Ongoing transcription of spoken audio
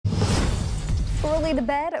Early to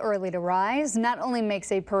bed, early to rise not only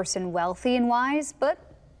makes a person wealthy and wise, but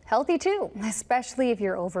healthy too, especially if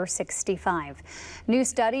you're over 65. New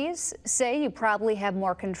studies say you probably have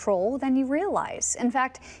more control than you realize. In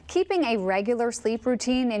fact, keeping a regular sleep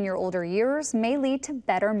routine in your older years may lead to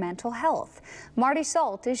better mental health. Marty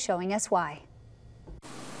Salt is showing us why.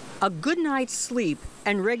 A good night's sleep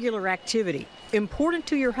and regular activity, important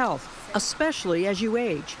to your health, especially as you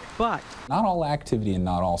age. But not all activity and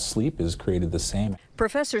not all sleep is created the same.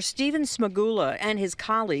 Professor Stephen Smagula and his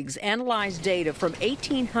colleagues analyzed data from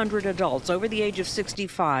 1,800 adults over the age of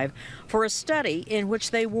 65 for a study in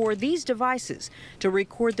which they wore these devices to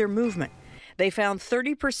record their movement. They found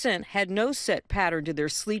 30% had no set pattern to their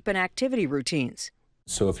sleep and activity routines.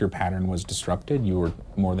 So if your pattern was disrupted, you were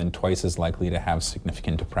more than twice as likely to have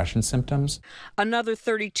significant depression symptoms. Another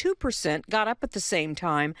 32% got up at the same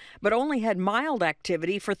time, but only had mild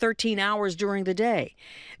activity for 13 hours during the day.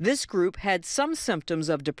 This group had some symptoms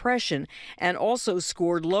of depression and also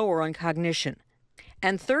scored lower on cognition.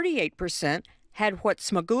 And 38% had what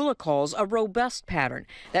Smagula calls a robust pattern.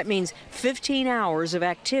 That means 15 hours of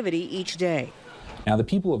activity each day. Now, the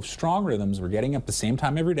people of strong rhythms were getting up the same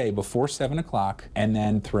time every day before 7 o'clock, and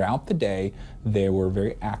then throughout the day, they were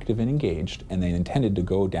very active and engaged, and they intended to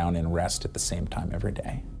go down and rest at the same time every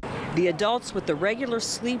day. The adults with the regular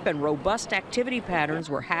sleep and robust activity patterns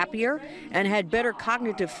were happier and had better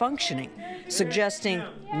cognitive functioning, suggesting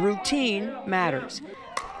routine matters.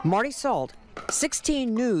 Marty Salt,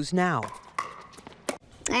 16 News Now.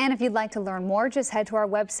 And if you'd like to learn more, just head to our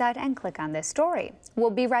website and click on this story.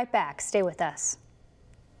 We'll be right back. Stay with us.